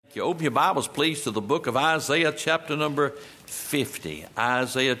You open your Bibles, please, to the book of Isaiah, chapter number 50.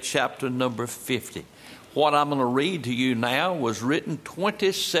 Isaiah, chapter number 50. What I'm going to read to you now was written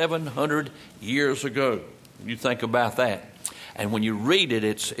 2,700 years ago. You think about that. And when you read it,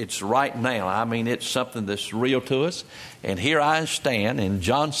 it's right now. I mean, it's something that's real to us. And here I stand in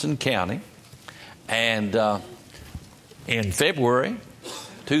Johnson County, and in February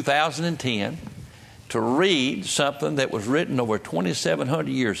 2010, to read something that was written over 2,700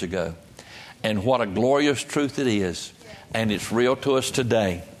 years ago. And what a glorious truth it is. And it's real to us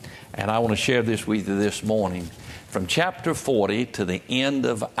today. And I want to share this with you this morning. From chapter 40 to the end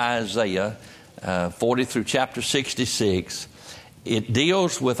of Isaiah, 40 through chapter 66, it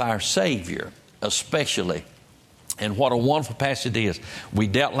deals with our Savior especially. And what a wonderful passage it is. We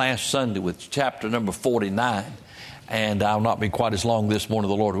dealt last Sunday with chapter number 49. And I'll not be quite as long this morning,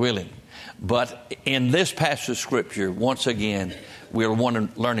 the Lord willing. But in this passage of Scripture, once again, we're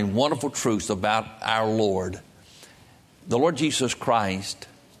learning wonderful truths about our Lord. The Lord Jesus Christ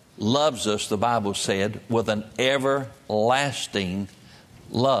loves us, the Bible said, with an everlasting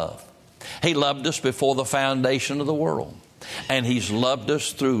love. He loved us before the foundation of the world. And He's loved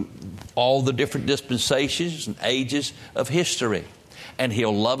us through all the different dispensations and ages of history. And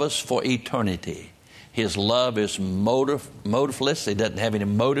He'll love us for eternity. His love is motiveless. He doesn't have any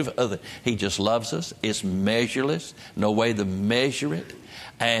motive other. He just loves us. It's measureless. No way to measure it.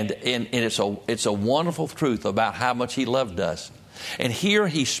 And it's a wonderful truth about how much He loved us. And here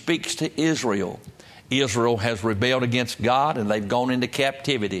He speaks to Israel. Israel has rebelled against God and they've gone into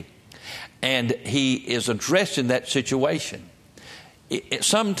captivity. And He is addressing that situation.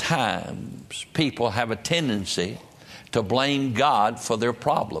 Sometimes people have a tendency to blame God for their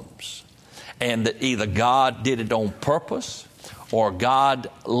problems. And that either God did it on purpose or God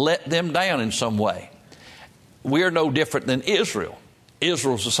let them down in some way. We're no different than Israel.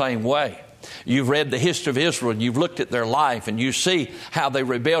 Israel's the same way. You've read the history of Israel and you've looked at their life and you see how they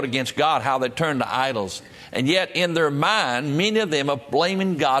rebelled against God, how they turned to idols. And yet in their mind, many of them are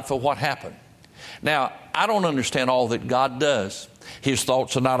blaming God for what happened. Now, I don't understand all that God does. His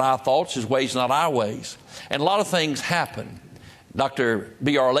thoughts are not our thoughts. His ways are not our ways. And a lot of things happen. Dr.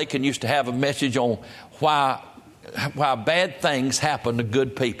 B.R. Lakin used to have a message on why bad things happen to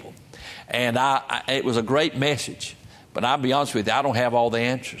good people. And it was a great message. But I'll be honest with you, I don't have all the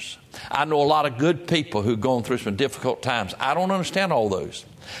answers. I know a lot of good people who've gone through some difficult times. I don't understand all those.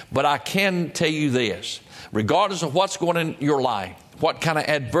 But I can tell you this. Regardless of what's going on in your life, what kind of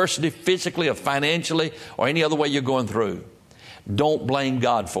adversity physically or financially or any other way you're going through, don't blame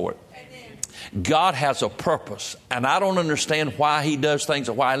God for it. God has a purpose, and I don't understand why He does things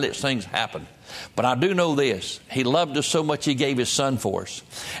or why He lets things happen. But I do know this. He loved us so much He gave His Son for us.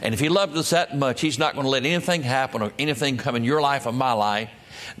 And if He loved us that much, He's not going to let anything happen or anything come in your life or my life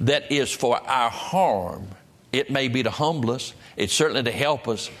that is for our harm. It may be to humble us. It's certainly to help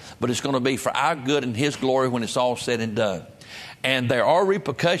us. But it's going to be for our good and His glory when it's all said and done. And there are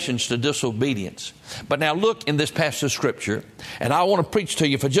repercussions to disobedience. But now look in this passage of Scripture, and I want to preach to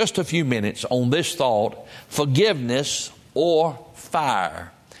you for just a few minutes on this thought: forgiveness or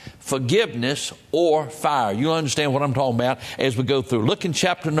fire. Forgiveness or fire. You'll understand what I'm talking about as we go through. Look in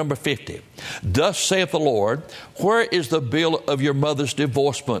chapter number 50. Thus saith the Lord, where is the bill of your mother's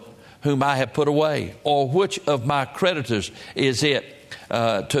divorcement, whom I have put away? Or which of my creditors is it?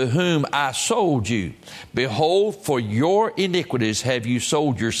 To whom I sold you. Behold, for your iniquities have you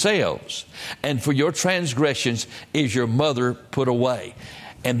sold yourselves, and for your transgressions is your mother put away.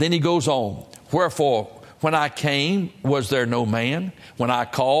 And then he goes on. Wherefore, when I came, was there no man? When I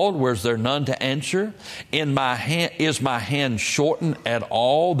called, was there none to answer? In my hand is my hand shortened at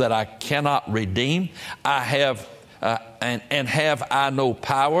all, that I cannot redeem? I have and have I no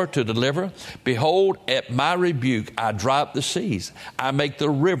power to deliver? Behold, at my rebuke I dry up the seas. I make the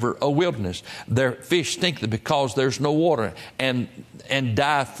river a wilderness. Their fish stink because there's no water, and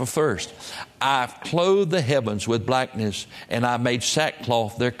die for thirst. I've clothed the heavens with blackness, and I made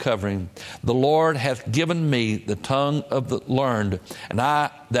sackcloth their covering. The Lord hath given me the tongue of the learned, and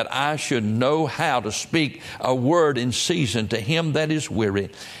that I should know how to speak a word in season to him that is weary.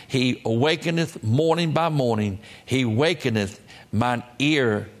 He awakeneth morning by morning. He wakeneth mine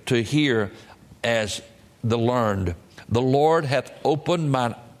ear to hear as the learned. The Lord hath opened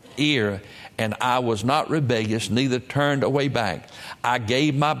mine ear, and I was not rebellious, neither turned away back. I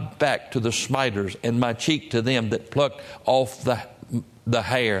gave my back to the smiters, and my cheek to them that plucked off the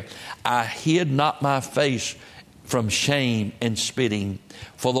hair. I hid not my face from shame and spitting.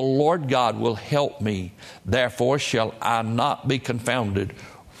 For the Lord God will help me. Therefore shall I not be confounded.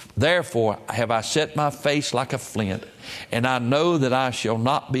 Therefore have I set my face like a flint, and I know that I shall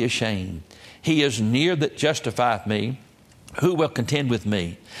not be ashamed. He is near that justifieth me. Who will contend with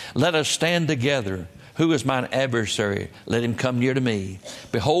me? Let us stand together. Who is mine adversary? Let him come near to me.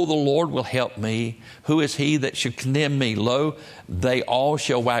 Behold, the Lord will help me. Who is he that should condemn me? Lo, they all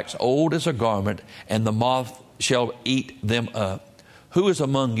shall wax old as a garment, and the moth shall eat them up. Who is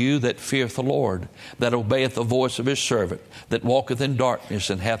among you that feareth the Lord, that obeyeth the voice of his servant, that walketh in darkness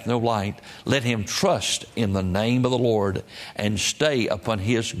and hath no light? Let him trust in the name of the Lord, and stay upon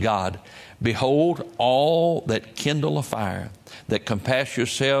his God. Behold, all that kindle a fire, that compass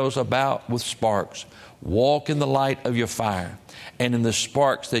yourselves about with sparks, walk in the light of your fire, and in the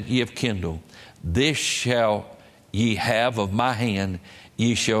sparks that ye have kindled. This shall ye have of my hand.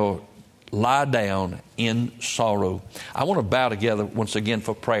 Ye shall lie down in sorrow. I want to bow together once again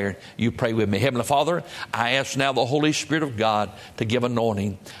for prayer. You pray with me. Heavenly Father, I ask now the Holy Spirit of God to give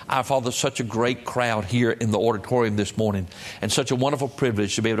anointing. Our Father, such a great crowd here in the auditorium this morning, and such a wonderful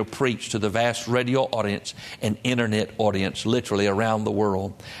privilege to be able to preach to the vast radio audience and internet audience literally around the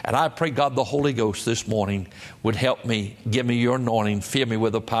world. And I pray, God, the Holy Ghost this morning would help me, give me your anointing, fill me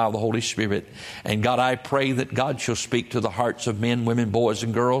with the power of the Holy Spirit. And God, I pray that God shall speak to the hearts of men, women, boys,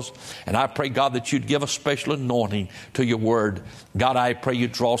 and girls. And I pray, God, that you'd give a special anointing to your word. God, I pray you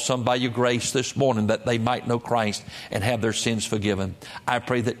draw some by your grace this morning that they might know Christ and have their sins forgiven. I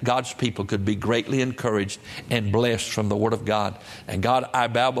pray that God's people could be greatly encouraged and blessed from the word of God. And God, I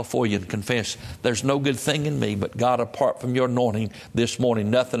bow before you and confess there's no good thing in me, but God, apart from your anointing this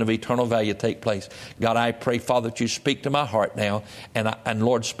morning, nothing of eternal value take place. God, I pray, Father, that you speak to my heart now, and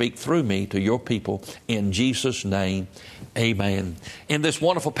Lord, speak through me to your people in Jesus' name. Amen. In this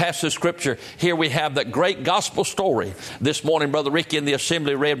wonderful passage of Scripture, here we have that great gospel story. This morning, Brother Ricky in the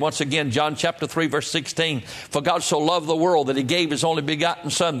assembly read once again John chapter 3, verse 16. For God so loved the world that he gave his only begotten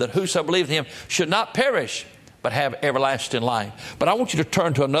Son, that whoso believeth in him should not perish, but have everlasting life. But I want you to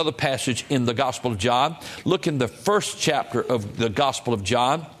turn to another passage in the Gospel of John. Look in the first chapter of the Gospel of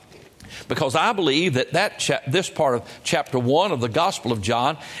John, because I believe that this part of chapter 1 of the Gospel of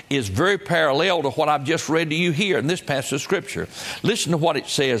John is very parallel to what I've just read to you here in this passage of Scripture. Listen to what it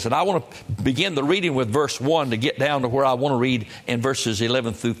says, and I want to begin the reading with verse 1 to get down to where I want to read in verses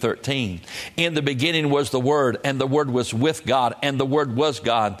 11 through 13. In the beginning was the Word, and the Word was with God, and the Word was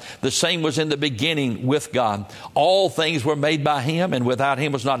God. The same was in the beginning with God. All things were made by him, and without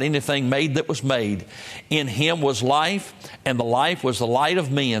him was not anything made that was made. In him was life, and the life was the light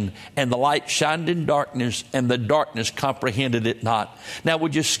of men. And the light shined in darkness, and the darkness comprehended it not. Now,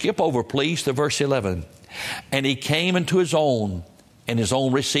 would you skip over, please, to verse 11? And he came into his own, and his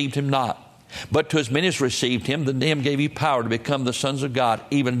own received him not. But to as many as received him, to them gave he power to become the sons of God,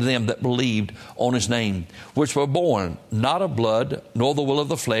 even to them that believed on his name, which were born not of blood, nor the will of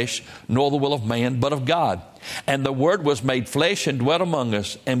the flesh, nor the will of man, but of God. And the Word was made flesh and dwelt among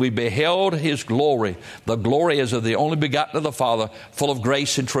us, and we beheld his glory. The glory as of the only begotten of the Father, full of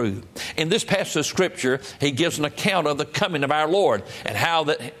grace and truth. In this passage of Scripture, he gives an account of the coming of our Lord and how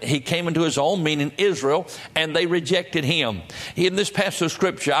that he came into his own, meaning Israel, and they rejected him. In this passage of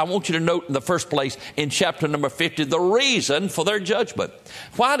Scripture, I want you to note in the first place, in chapter number 50, the reason for their judgment.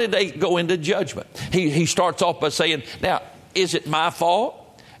 Why did they go into judgment? He starts off by saying, now, is it my fault?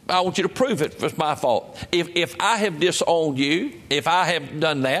 I want you to prove it if it's my fault. If I have disowned you, if I have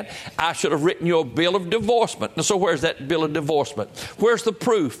done that, I should have written you a bill of divorcement. And so where's that bill of divorcement? Where's the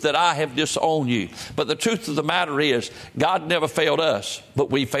proof that I have disowned you? But the truth of the matter is, God never failed us, but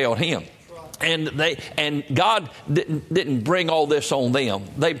we failed him. And God didn't bring all this on them.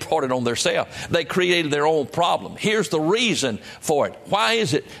 They brought it on themselves. They created their own problem. Here's the reason for it. Why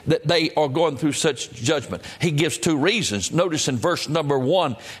is it that they are going through such judgment? He gives two reasons. Notice in verse number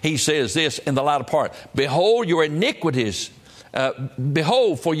 1, he says this in the latter part. Behold, your iniquities.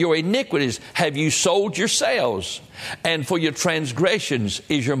 Behold, for your iniquities have you sold yourselves, and for your transgressions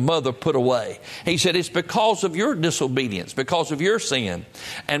is your mother put away. He said it's because of your disobedience, because of your sin.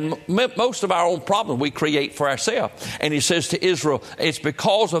 And most of our own problem we create for ourselves. And he says to Israel, it's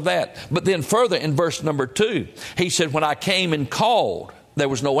because of that. But then further in verse number 2, he said, when I came and called, there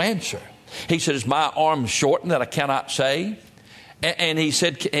was no answer. He said, is my arm shortened that I cannot save? And he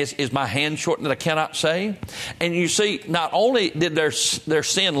said, is my hand shortened that I cannot save? And you see, not only did their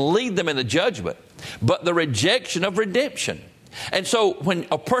sin lead them into judgment, but the rejection of redemption. And so when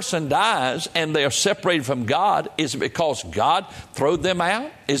a person dies and they are separated from God, is it because God threw them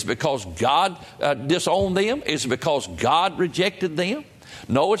out? Is it because God disowned them? Is it because God rejected them?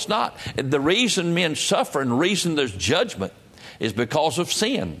 No, it's not. The reason men suffer and the reason there's judgment is because of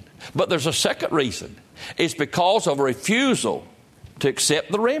sin. But there's a second reason. It's because of a refusal to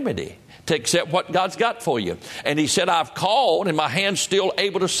accept the remedy, to accept what God's got for you. And he said, I've called and my hand's still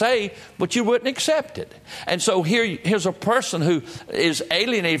able to save, but you wouldn't accept it. And so here's a person who is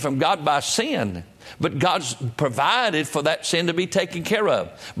alienated from God by sin, but God's provided for that sin to be taken care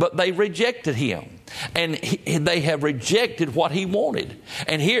of. But they rejected him. And they have rejected what he wanted.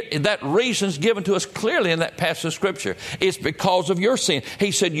 And here, that reason's given to us clearly in that passage of Scripture. It's because of your sin.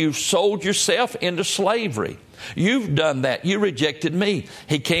 He said, you've sold yourself into slavery. You've done that. You rejected me.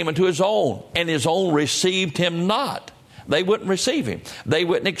 He came into his own, and his own received him not. They wouldn't receive him. They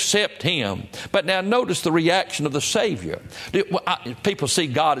wouldn't accept him. But now notice the reaction of the Savior. People see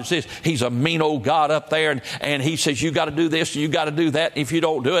God as this. He's a mean old God up there, and he says, you got to do this and you got to do that. If you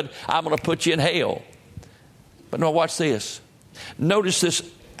don't do it, I'm going to put you in hell. But no, watch this. Notice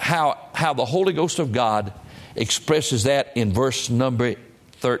this, how the Holy Ghost of God expresses that in verse number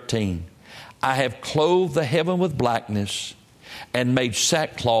 13. I have clothed the heaven with blackness and made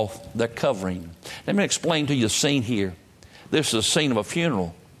sackcloth their covering. Let me explain to you the scene here. This is a scene of a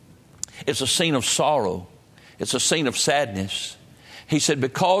funeral. It's a scene of sorrow. It's a scene of sadness. He said,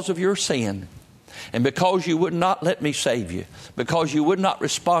 because of your sin, and because you would not let me save you, because you would not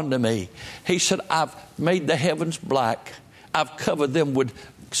respond to me, he said, I've made the heavens black. I've covered them with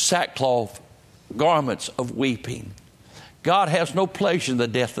sackcloth, garments of weeping. God has no pleasure in the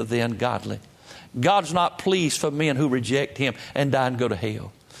death of the ungodly. God's not pleased for men who reject him and die and go to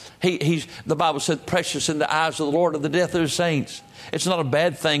hell. The Bible said, precious in the eyes of the Lord are the death of his saints. It's not a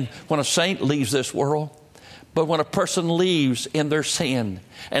bad thing when a saint leaves this world. But when a person leaves in their sin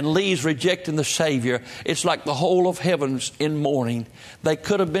and leaves rejecting the Savior, it's like the whole of heaven's in mourning. They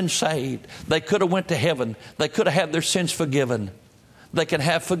could have been saved. They could have went to heaven. They could have had their sins forgiven. They can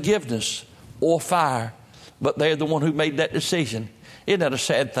have forgiveness or fire. But they're the one who made that decision. Isn't that a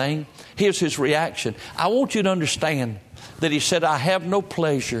sad thing? Here's his reaction. I want you to understand that he said, I have no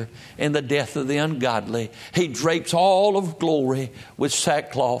pleasure in the death of the ungodly. He drapes all of glory with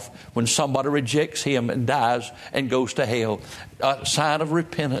sackcloth when somebody rejects him and dies and goes to hell. A sign of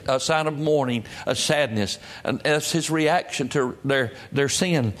repentance, a sign of mourning, a sadness. And that's his reaction to their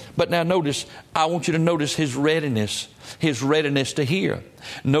sin. But now notice, I want you to notice his readiness to hear.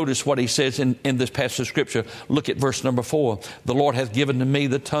 Notice what he says in this passage of Scripture. Look at verse number 4. The Lord hath given to me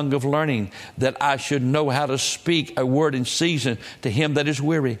the tongue of learning, that I should know how to speak a word in season to him that is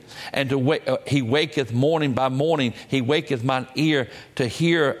weary. And he waketh morning by morning, he waketh mine ear to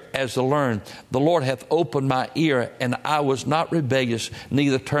hear as to learn. The Lord hath opened my ear, and I was not rebellious,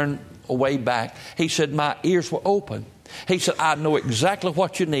 neither turned away back. He said, my ears were open. He said, I know exactly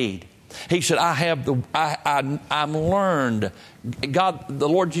what you need. He said, I'm learned. God, the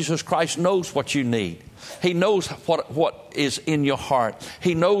Lord Jesus Christ knows what you need. He knows what is in your heart.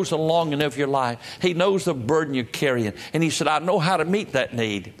 He knows the longing of your life. He knows the burden you're carrying. And he said, I know how to meet that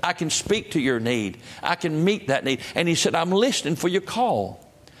need. I can speak to your need. I can meet that need. And he said, I'm listening for your call.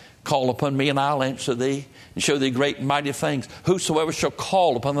 Call upon me and I'll answer thee and show thee great and mighty things. Whosoever shall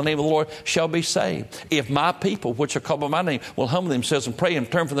call upon the name of the Lord shall be saved. If my people, which are called by my name, will humble themselves and pray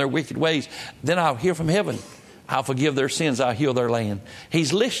and turn from their wicked ways, then I'll hear from heaven. I'll forgive their sins. I'll heal their land.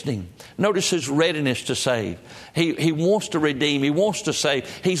 He's listening. Notice his readiness to save. He wants to redeem. He wants to save.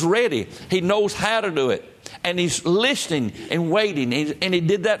 He's ready. He knows how to do it. And he's listening and waiting. And he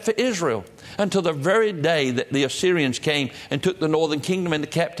did that for Israel until the very day that the Assyrians came and took the northern kingdom into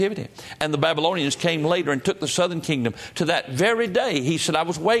captivity. And the Babylonians came later and took the southern kingdom. To that very day, he said, I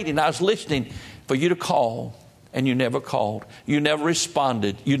was waiting. I was listening for you to call. And you never called. You never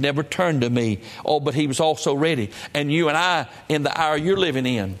responded. You never turned to me. Oh, but he was also ready. And you and I, in the hour you're living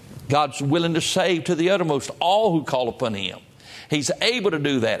in, God's willing to save to the uttermost all who call upon him. He's able to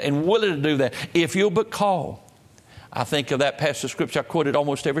do that and willing to do that if you'll but call. I think of that passage of Scripture I quoted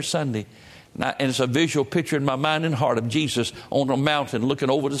almost every Sunday. And it's a visual picture in my mind and heart of Jesus on a mountain looking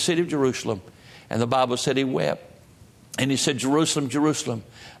over the city of Jerusalem. And the Bible said he wept. And he said, Jerusalem, Jerusalem,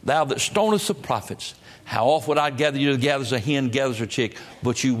 thou that stonest the prophets, how oft would I gather you together as a hen gathers her chick,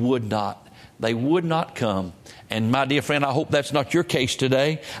 but you would not. They would not come. And my dear friend, I hope that's not your case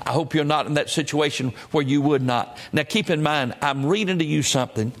today. I hope you're not in that situation where you would not. Now keep in mind, I'm reading to you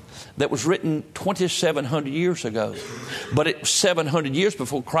something that was written 2,700 years ago. But it was 700 years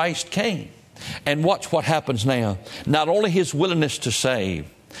before Christ came. And watch what happens now. Not only his willingness to save,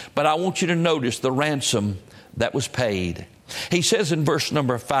 but I want you to notice the ransom that was paid. He says in verse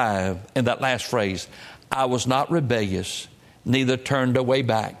number 5, in that last phrase, I was not rebellious, neither turned away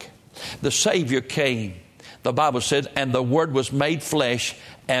back. The Savior came, the Bible said, and the Word was made flesh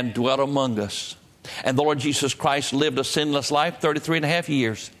and dwelt among us. And the Lord Jesus Christ lived a sinless life, 33 and a half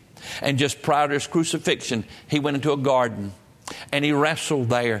years. And just prior to his crucifixion, he went into a garden. And he wrestled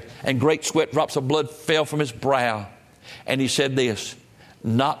there, and great sweat drops of blood fell from his brow. And he said this,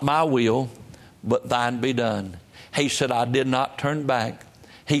 not my will, but thine be done. He said, I did not turn back.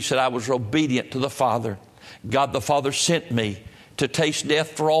 He said, I was obedient to the Father. God the Father sent me to taste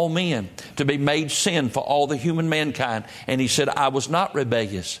death for all men, to be made sin for all the human mankind. And he said, I was not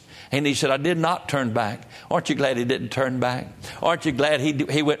rebellious. And he said, I did not turn back. Aren't you glad he didn't turn back? Aren't you glad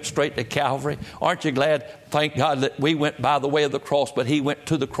he went straight to Calvary? Aren't you glad, thank God, that we went by the way of the cross, but he went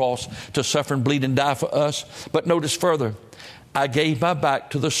to the cross to suffer and bleed and die for us? But notice further, I gave my back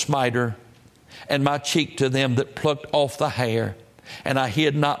to the smiter and my cheek to them that plucked off the hair. And I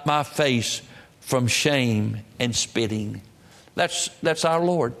hid not my face from shame and spitting. That's our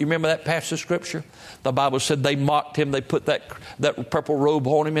Lord. You remember that passage of Scripture? The Bible said they mocked him. They put that purple robe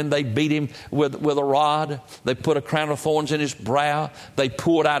on him, and they beat him with a rod. They put a crown of thorns in his brow. They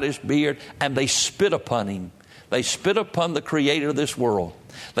pulled out his beard, and they spit upon him. They spit upon the Creator of this world.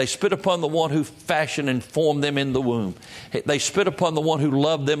 They spit upon the one who fashioned and formed them in the womb. They spit upon the one who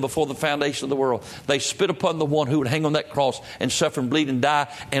loved them before the foundation of the world. They spit upon the one who would hang on that cross and suffer and bleed and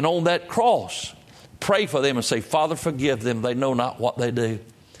die. And on that cross, pray for them and say, Father, forgive them. They know not what they do.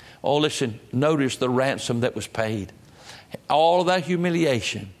 Oh, listen, notice the ransom that was paid. All of that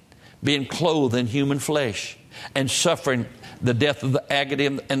humiliation, being clothed in human flesh and suffering the death of the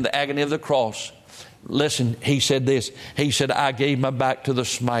agony and the agony of the cross. Listen, he said this. He said, I gave my back to the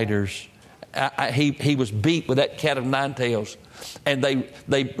smiters. He was beat with that cat of nine tails. And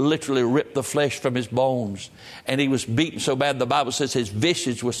they literally ripped the flesh from his bones. And he was beaten so bad, the Bible says his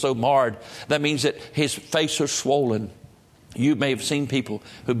visage was so marred. That means that his face was swollen. You may have seen people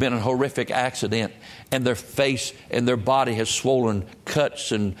who've been in a horrific accident, and their face and their body has swollen,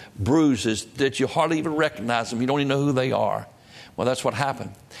 cuts and bruises that you hardly even recognize them. You don't even know who they are. Well, that's what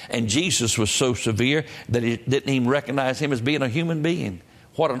happened. And Jesus was so severe that he didn't even recognize him as being a human being.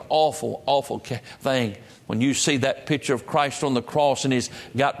 What an awful, awful thing. When you see that picture of Christ on the cross and he's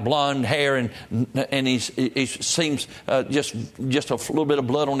got blonde hair and he seems just a little bit of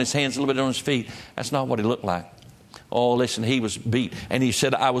blood on his hands, a little bit on his feet. That's not what he looked like. Oh, listen, he was beat. And he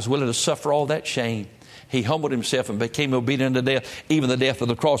said, I was willing to suffer all that shame. He humbled himself and became obedient unto death, even the death of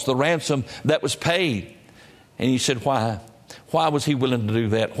the cross, the ransom that was paid. And he said, why? Why was he willing to do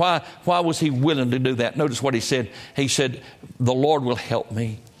that? Why was he willing to do that? Notice what he said. He said, the Lord will help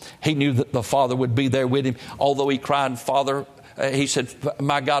me. He knew that the Father would be there with him. Although he cried, Father, he said,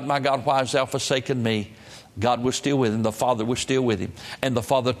 my God, why hast thou forsaken me? God was still with him. The Father was still with him. And the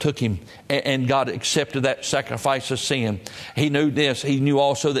Father took him. And God accepted that sacrifice of sin. He knew this. He knew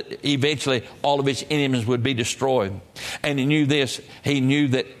also that eventually all of his enemies would be destroyed. And he knew this. He knew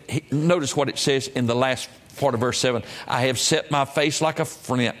that. Notice what it says in the last part of verse 7. I have set my face like a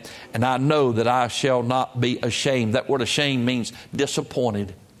flint, and I know that I shall not be ashamed. That word ashamed means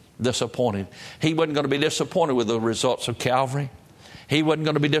disappointed. Disappointed. He wasn't going to be disappointed with the results of Calvary. He wasn't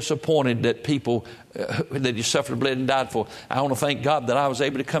going to be disappointed that people that he suffered, bled, and died for. I want to thank God that I was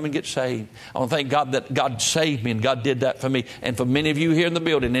able to come and get saved. I want to thank God that God saved me and God did that for me. And for many of you here in the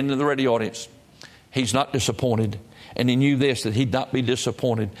building and in the radio audience, he's not disappointed. And he knew this, that he'd not be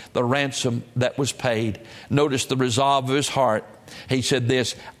disappointed. The ransom that was paid. Notice the resolve of his heart. He said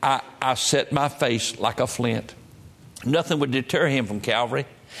this, I set my face like a flint. Nothing would deter him from Calvary.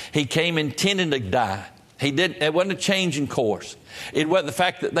 He came intending to die. It wasn't a change in course. It wasn't the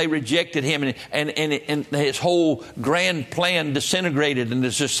fact that they rejected him and his whole grand plan disintegrated and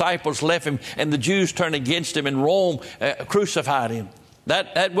his disciples left him and the Jews turned against him and Rome crucified him.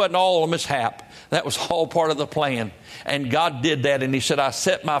 That wasn't all a mishap. That was all part of the plan. And God did that. And he said, I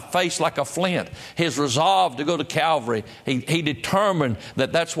set my face like a flint. His resolve to go to Calvary. He determined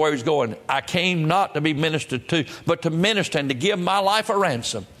that that's where he's going. I came not to be ministered to, but to minister and to give my life a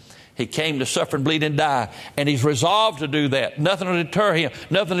ransom. He came to suffer and bleed and die. And he's resolved to do that. Nothing to deter him.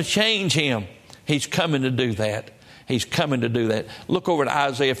 Nothing to change him. He's coming to do that. He's coming to do that. Look over at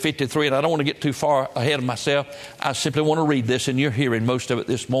Isaiah 53, and I don't want to get too far ahead of myself. I simply want to read this, and you're hearing most of it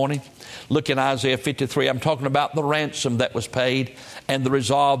this morning. Look in Isaiah 53. I'm talking about the ransom that was paid and the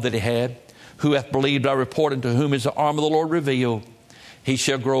resolve that he had. Who hath believed our report, and to whom is the arm of the Lord revealed? He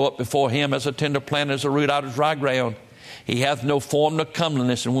shall grow up before him as a tender plant, as a root out of dry ground. He hath no form nor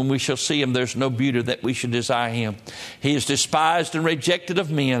comeliness, and when we shall see him, there's no beauty that we should desire him. He is despised and rejected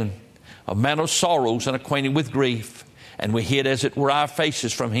of men, a man of sorrows and acquainted with grief. And we hid as it were our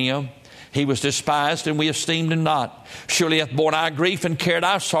faces from him. He was despised and we esteemed him not. Surely hath borne our grief and carried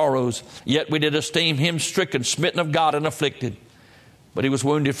our sorrows. Yet we did esteem him stricken, smitten of God, and afflicted. But he was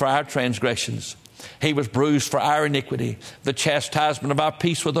wounded for our transgressions. He was bruised for our iniquity. The chastisement of our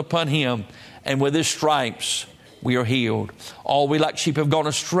peace was upon him. And with his stripes we are healed. All we like sheep have gone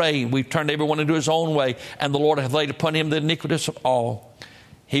astray. We've turned everyone into his own way, and the Lord hath laid upon him the iniquity of all.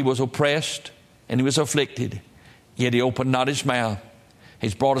 He was oppressed and he was afflicted, yet he opened not his mouth.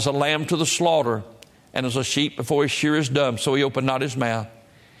 He's brought as a lamb to the slaughter, and as a sheep before his shearer is dumb, so he opened not his mouth.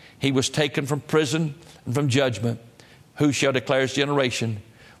 He was taken from prison and from judgment. Who shall declare his generation?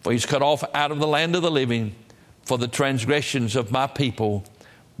 For he's cut off out of the land of the living. For the transgressions of my people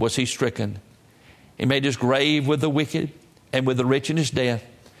was he stricken. He made his grave with the wicked and with the rich in his death,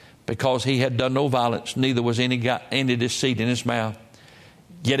 because he had done no violence, neither was any deceit in his mouth.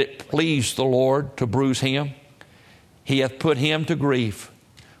 Yet it pleased the Lord to bruise him. He hath put him to grief.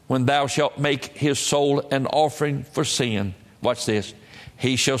 When thou shalt make his soul an offering for sin, watch this,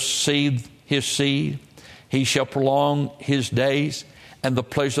 he shall see his seed, he shall prolong his days, and the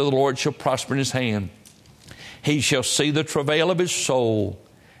pleasure of the Lord shall prosper in his hand. He shall see the travail of his soul,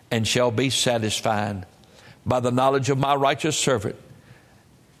 and shall be satisfied. By the knowledge of my righteous servant,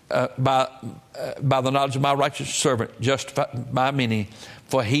 by the knowledge of my righteous servant, justified by many,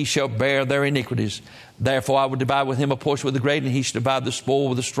 for he shall bear their iniquities. Therefore I will divide with him a portion with the great, and he shall divide the spoil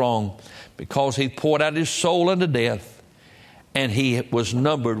with the strong, because he poured out his soul unto death, and he was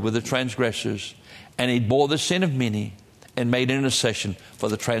numbered with the transgressors, and he bore the sin of many, and made intercession for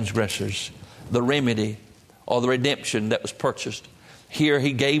the transgressors. The remedy or the redemption that was purchased. Here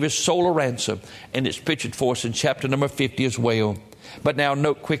he gave his soul a ransom, and it's pictured for us in chapter number 50 as well. But now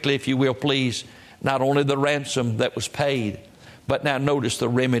note quickly, if you will, please, not only the ransom that was paid, but now notice the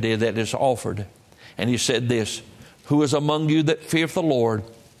remedy that is offered. And he said this, who is among you that feareth the Lord,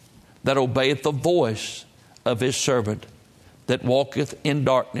 that obeyeth the voice of his servant, that walketh in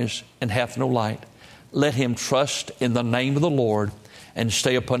darkness and hath no light? Let him trust in the name of the Lord and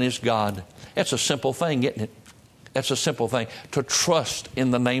stay upon his God. That's a simple thing, isn't it? That's a simple thing, to trust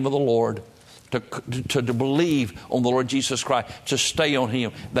in the name of the Lord, to believe on the Lord Jesus Christ, to stay on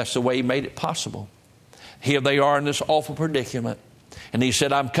him. That's the way he made it possible. Here they are in this awful predicament. And he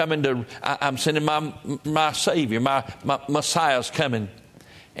said, I'm sending my Savior, my Messiah's coming.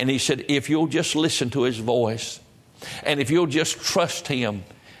 And he said, if you'll just listen to his voice, and if you'll just trust him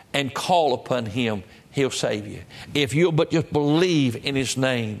and call upon him, he'll save you. If you'll but just believe in his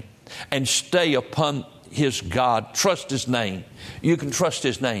name and stay upon his God, trust his name. You can trust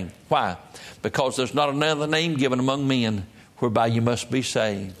his name. Why? Because there's not another name given among men whereby you must be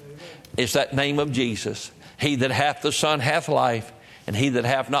saved. It's that name of Jesus. He that hath the Son hath life, and he that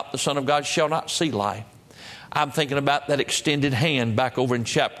hath not the Son of God shall not see life. I'm thinking about that extended hand back over in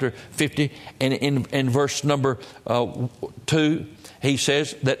chapter 50 and in verse number 2. He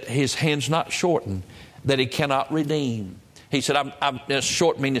says that his hand's not shortened, that he cannot redeem. He said,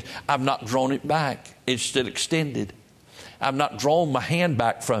 short meaning I've not drawn it back. It's still extended. I've not drawn my hand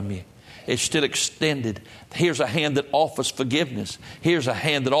back from you. It's still extended. Here's a hand that offers forgiveness. Here's a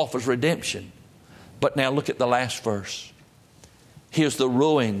hand that offers redemption. But now look at the last verse. Here's the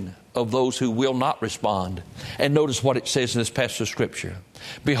ruin of those who will not respond. And notice what it says in this passage of Scripture.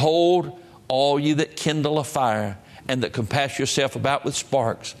 Behold, all you that kindle a fire, and that compass yourself about with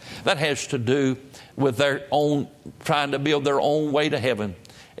sparks. That has to do with their own, trying to build their own way to heaven.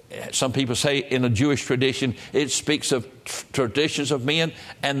 Some people say in a Jewish tradition, it speaks of traditions of men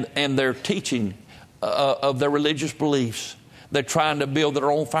and their teaching of their religious beliefs. They're trying to build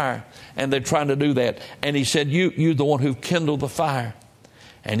their own fire, and they're trying to do that. And he said, you the one who kindled the fire.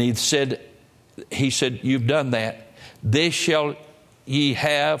 And he said, you've done that. This shall ye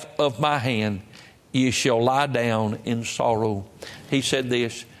have of my hand. You shall lie down in sorrow. He said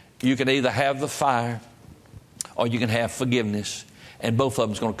this, you can either have the fire or you can have forgiveness. And both of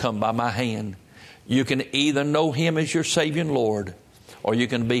them is going to come by my hand. You can either know him as your Savior and Lord, or you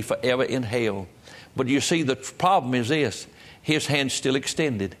can be forever in hell. But you see, the problem is this. His hand's still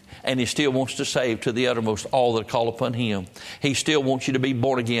extended, and he still wants to save to the uttermost all that call upon him. He still wants you to be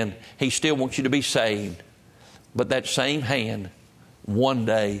born again. He still wants you to be saved. But that same hand, one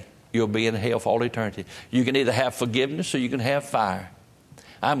day, you'll be in hell for all eternity. You can either have forgiveness or you can have fire.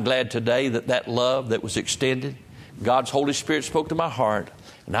 I'm glad today that love that was extended, God's Holy Spirit spoke to my heart,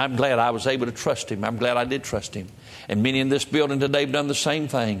 and I'm glad I was able to trust him. I'm glad I did trust him. And many in this building today have done the same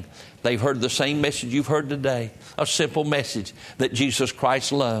thing. They've heard the same message you've heard today, a simple message that Jesus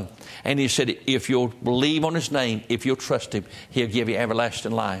Christ loved. And he said, if you'll believe on his name, if you'll trust him, he'll give you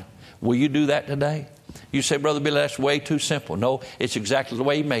everlasting life. Will you do that today? You say, Brother Billy, that's way too simple. No, it's exactly the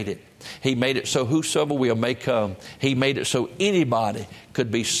way he made it. He made it so whosoever will may come. He made it so anybody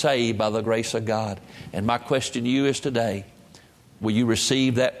could be saved by the grace of God. And my question to you is today, will you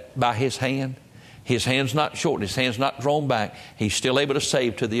receive that by his hand? His hand's not short, his hand's not drawn back. He's still able to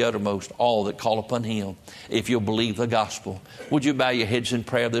save to the uttermost all that call upon him, if you'll believe the gospel. Would you bow your heads in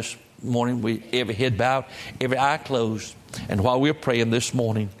prayer this morning? Every head bowed, every eye closed. And while we're praying this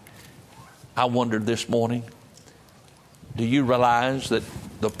morning, I wondered this morning, do you realize that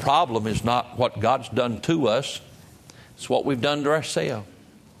the problem is not what God's done to us, it's what we've done to ourselves.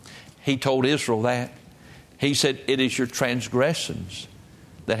 He told Israel that. He said, it is your transgressions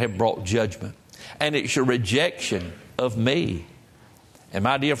that have brought judgment, and it's your rejection of me. And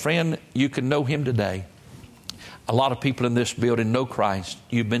my dear friend, you can know him today. A lot of people in this building know Christ.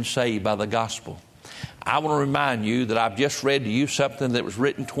 You've been saved by the gospel. I want to remind you that I've just read to you something that was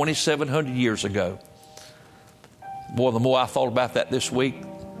written 2,700 years ago. Boy, the more I thought about that this week,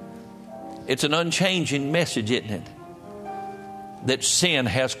 it's an unchanging message, isn't it? That sin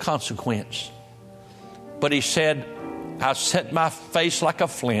has consequence. But he said, I set my face like a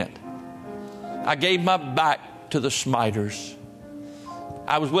flint. I gave my back to the smiters.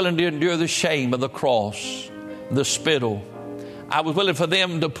 I was willing to endure the shame of the cross, the spittle. I was willing for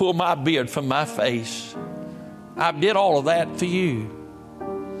them to pull my beard from my face. I did all of that for you.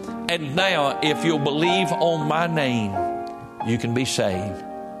 And now, if you'll believe on my name, you can be saved.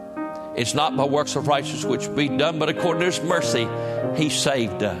 It's not by works of righteousness which be done, but according to his mercy, he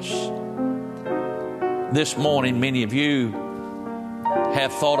saved us. This morning, many of you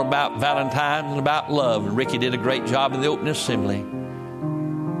have thought about Valentine and about love. And Ricky did a great job in the opening assembly.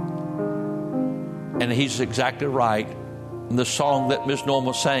 And he's exactly right. And the song that Miss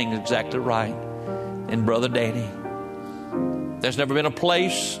Norma sang is exactly right. And Brother Danny, there's never been a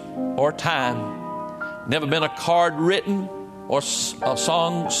place or time, never been a card written or a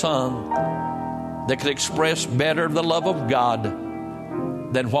song sung that could express better the love of God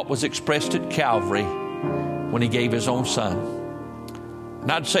than what was expressed at Calvary when he gave his own son.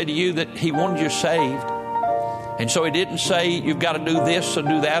 And I'd say to you that he wanted you saved. And so he didn't say you've got to do this or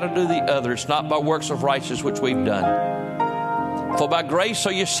do that or do the other. It's not by works of righteousness which we've done. For by grace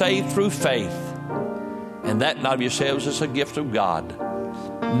are you saved through faith. And that not of yourselves is a gift of God,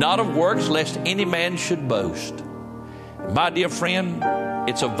 not of works, lest any man should boast. My dear friend,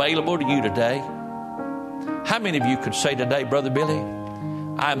 it's available to you today. How many of you could say today, Brother Billy,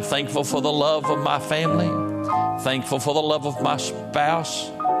 I'm thankful for the love of my family, thankful for the love of my spouse,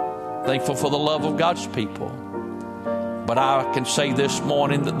 thankful for the love of God's people. But I can say this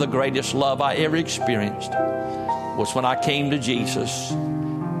morning that the greatest love I ever experienced was when I came to Jesus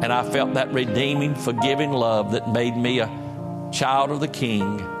and I felt that redeeming, forgiving love that made me a child of the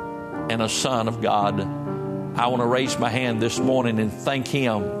King and a son of God. I want to raise my hand this morning and thank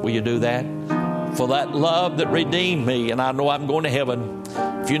him. Will you do that? For that love that redeemed me, and I know I'm going to heaven.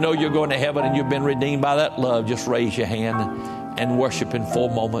 If you know you're going to heaven and you've been redeemed by that love, just raise your hand and worship him for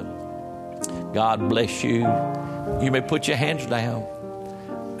a moment. God bless you. You may put your hands down.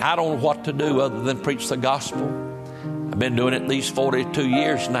 I don't know what to do other than preach the gospel. I've been doing it these 42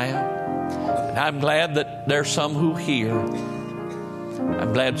 years now. And I'm glad that there's some who hear.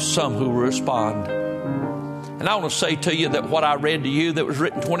 I'm glad some who respond. And I want to say to you that what I read to you that was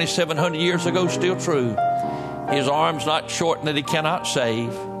written 2,700 years ago is still true. His arm's not shortened that he cannot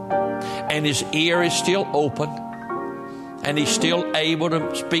save. And his ear is still open. And he's still able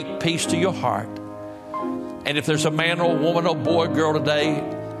to speak peace to your heart. And if there's a man or a woman or boy or girl today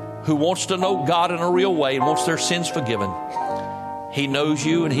who wants to know God in a real way and wants their sins forgiven, he knows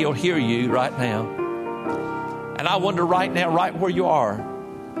you and he'll hear you right now. And I wonder right now, right where you are,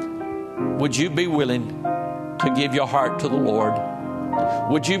 would you be willing to give your heart to the Lord?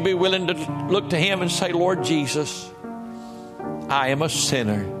 Would you be willing to look to him and say, Lord Jesus, I am a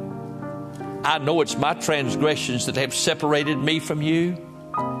sinner. I know it's my transgressions that have separated me from you,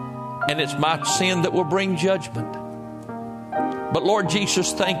 and it's my sin that will bring judgment. But Lord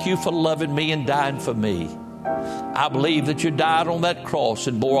Jesus, thank you for loving me and dying for me. I believe that you died on that cross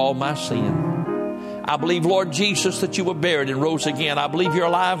and bore all my sin. I believe, Lord Jesus, that you were buried and rose again. I believe you're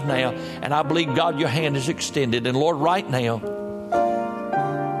alive now. And I believe, God, your hand is extended. And Lord, right now,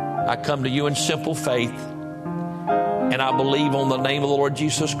 I come to you in simple faith. And I believe on the name of the Lord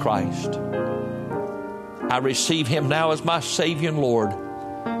Jesus Christ. I receive him now as my Savior and Lord.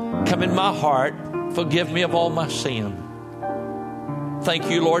 Come in my heart. Forgive me of all my sin.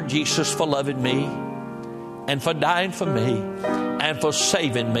 Thank you, Lord Jesus, for loving me and for dying for me and for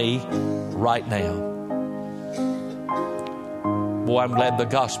saving me right now. Boy, I'm glad the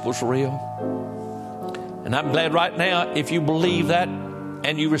gospel's real. And I'm glad right now, if you believe that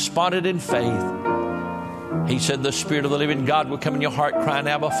and you responded in faith, he said the Spirit of the living God will come in your heart crying,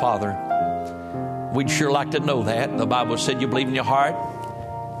 Abba, Father. We'd sure like to know that. The Bible said you believe in your heart.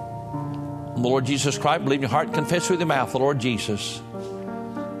 on the Lord Jesus Christ, believe in your heart, confess with your mouth the Lord Jesus,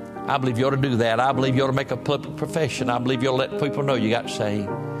 I believe you ought to do that. I believe you ought to make a public profession. I believe you ought to let people know you got saved.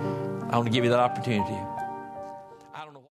 I want to give you that opportunity.